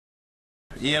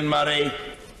Ian Murray.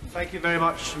 Thank you very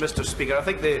much, Mr Speaker. I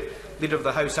think the Leader of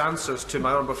the House answers to my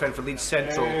honourable friend for Leeds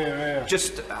Central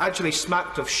just actually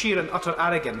smacked of sheer and utter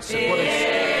arrogance.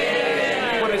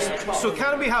 So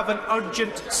can we have an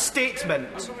urgent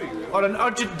statement or an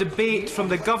urgent debate from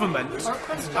the government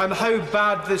on how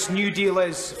bad this new deal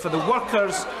is for the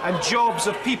workers and jobs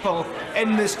of people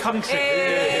in this country?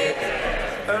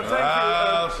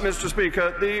 Thank you, Mr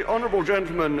Speaker. The honourable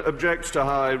gentleman objects to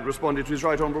how I responded to his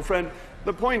right honourable friend.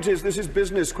 The point is, this is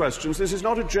business questions. This is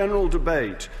not a general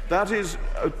debate. That is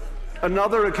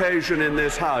another occasion in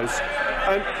this House.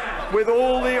 And with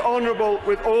all the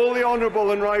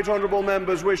honourable and right honourable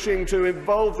members wishing to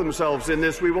involve themselves in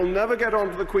this, we will never get on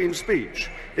to the Queen's speech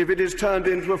if it is turned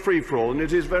into a free-for-all, and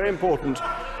it is very important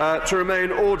to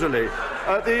remain orderly.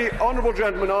 The honourable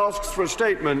gentleman asks for a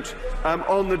statement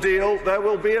on the deal. There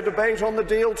will be a debate on the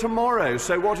deal tomorrow,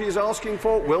 so what he is asking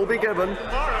for will be given.